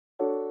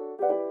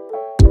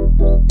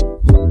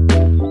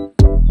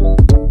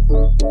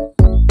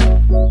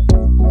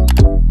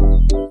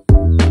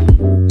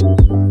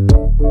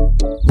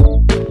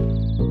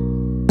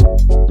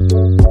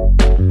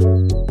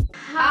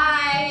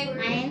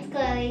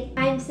Ashley.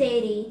 I'm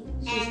Sadie.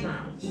 She's And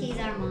mom. she's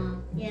our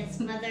mom. Yes,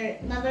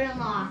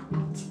 mother-in-law.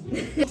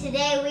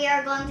 Today we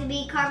are going to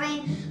be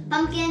carving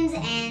pumpkins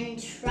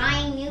and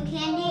trying new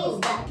candies.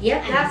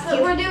 Yep, that's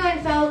what we're doing,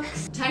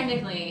 folks.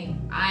 Technically,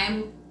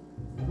 I'm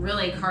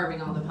really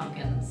carving all the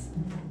pumpkins.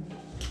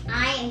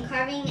 I am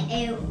carving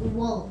a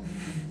wolf.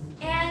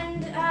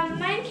 And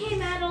mine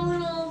came out a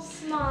little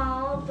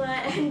small, but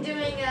I'm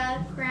doing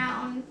a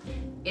crown.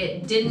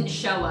 It didn't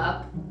show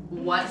up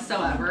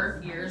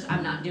whatsoever. Here's,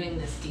 I'm not doing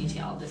this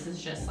detail. This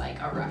is just like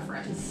a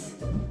reference.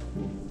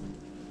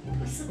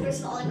 My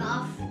slipper's falling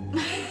off.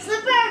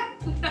 Slipper!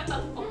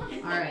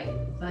 All right,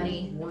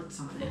 buddy, warts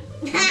on it.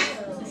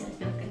 This is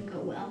not gonna go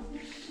well.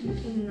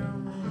 No.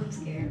 I'm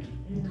scared.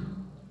 No.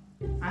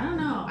 I don't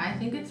know. I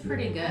think it's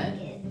pretty good.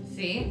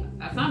 See,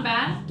 that's not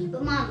bad.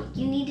 But Mom,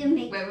 you need to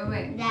make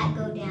Wait. that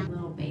go down.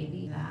 Little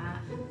baby, that.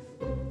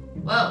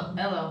 Whoa,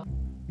 hello.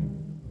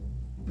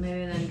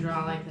 Maybe then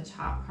draw like the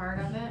top part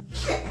of it.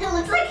 It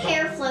looks like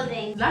hair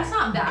floating. That's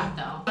not bad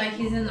though. Like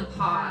he's in the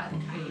pod.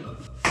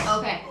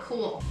 Okay,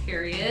 cool.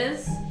 Here he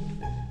is.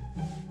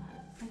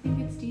 I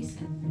think it's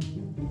decent.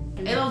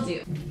 It'll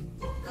do.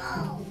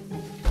 Oh.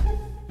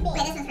 Wait,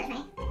 this one's first,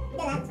 right?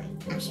 No, that's fine.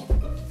 I'm sure.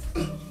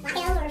 Knock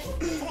it over.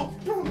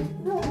 Boom,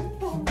 boom,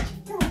 boom,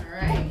 boom.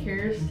 Alright,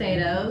 here's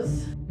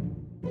Sato's.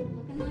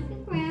 Looking like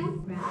a crown.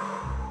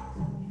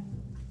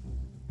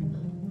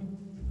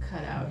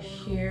 Cut out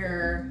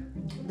here.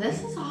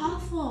 This is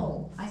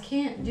awful. I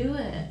can't do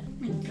it. Oh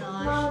my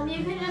gosh. Mom,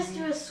 you can just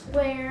do a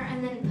square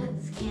and then put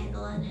this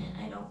candle in it.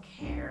 I don't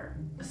care.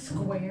 A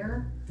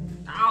square?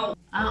 Ow!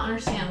 I don't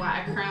understand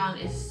why a crown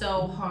is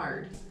so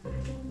hard.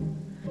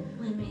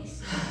 Let me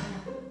see.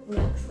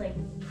 Looks like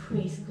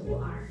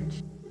preschool art.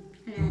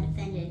 I'm not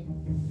offended.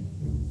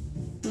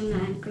 I'm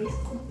not in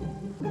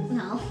preschool.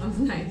 No, of That's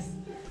nice.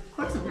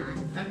 course I'm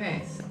not.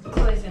 Okay, so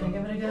Chloe's gonna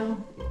give it a go.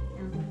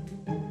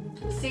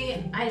 No.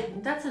 See,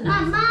 that's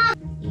enough. Mom!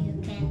 You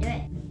can do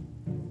it.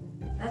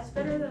 That's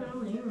better than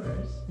all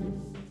yours.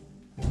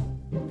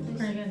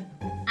 Pretty good.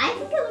 I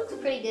think it looks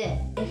pretty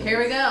good. Here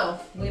we go.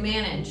 We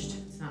managed.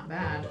 It's not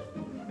bad.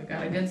 We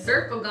got a good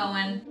circle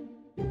going.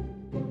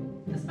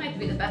 This might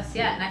be the best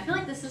yet, and I feel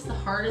like this is the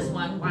hardest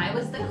one. Why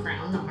was the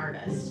crown the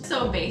hardest?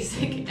 So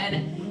basic,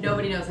 and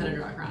nobody knows how to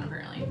draw a crown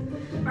apparently.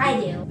 I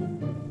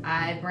do.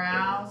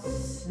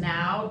 Eyebrows,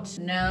 snout,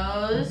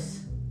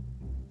 nose,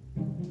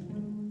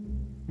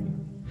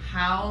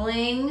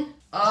 howling.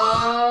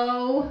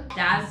 Oh,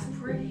 that's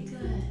pretty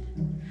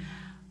good.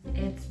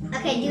 It's pretty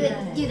Okay,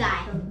 good. do the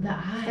eye. The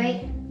eye.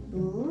 Right?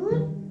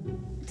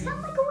 Ooh. It's kind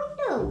of like a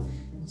window.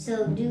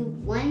 So do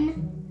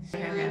one.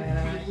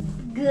 Okay.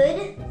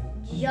 Good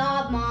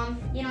job, Mom.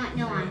 You know what?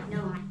 No eye. No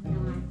eye. No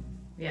eye.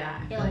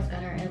 Yeah. It looks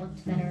better. It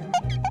looks better.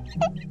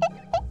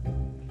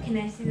 Can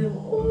I see the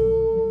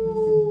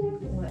Ooh.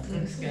 What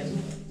Looks good.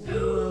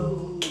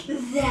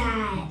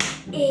 That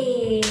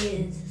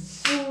is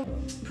so.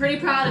 Pretty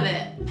proud of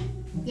it.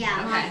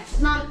 Yeah,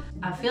 Okay. Mom.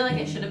 I feel like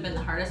it should have been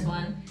the hardest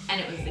one,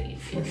 and it was the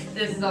easiest.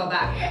 This is all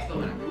backwards, but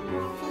whatever.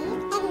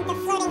 And the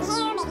floating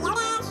hair, maybe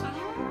Yoda.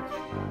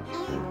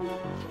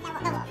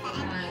 I'm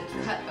gonna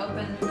cut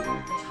open the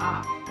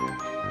top.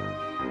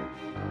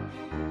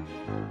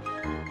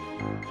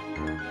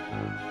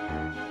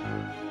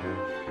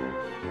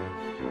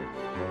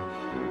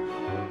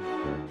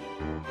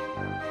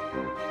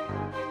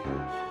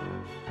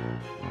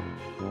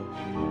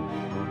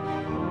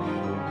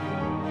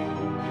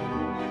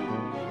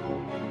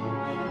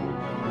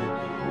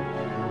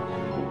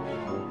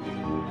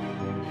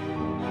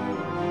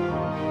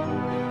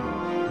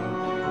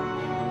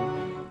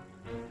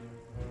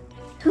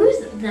 Who's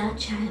that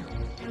child?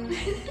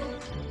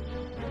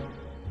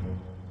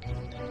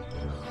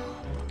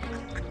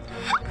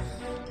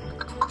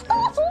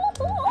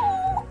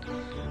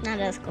 Not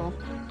as cool.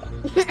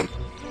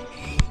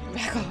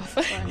 Back off.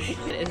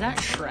 Is that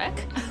Shrek?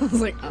 I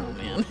was like, oh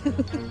man.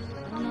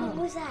 What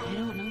was that? I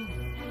don't know.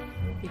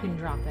 You can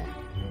drop it.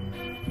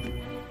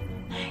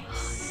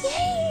 Nice.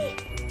 Yay!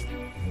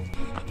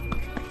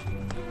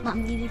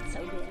 Mom, you did so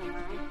good on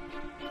mine.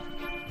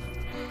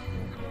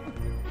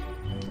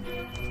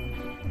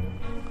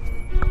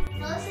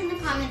 Tell us in the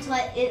comments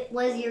what it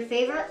was your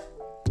favorite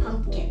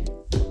pumpkin.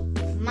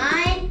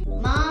 Mine,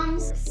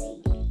 Mom's,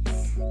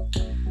 Sadie's.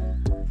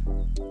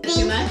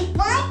 Too much?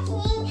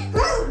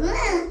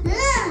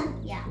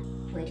 Yeah.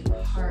 Way too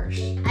harsh.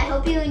 I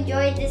hope you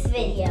enjoyed this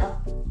video.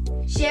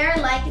 Share,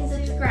 like, and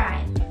subscribe.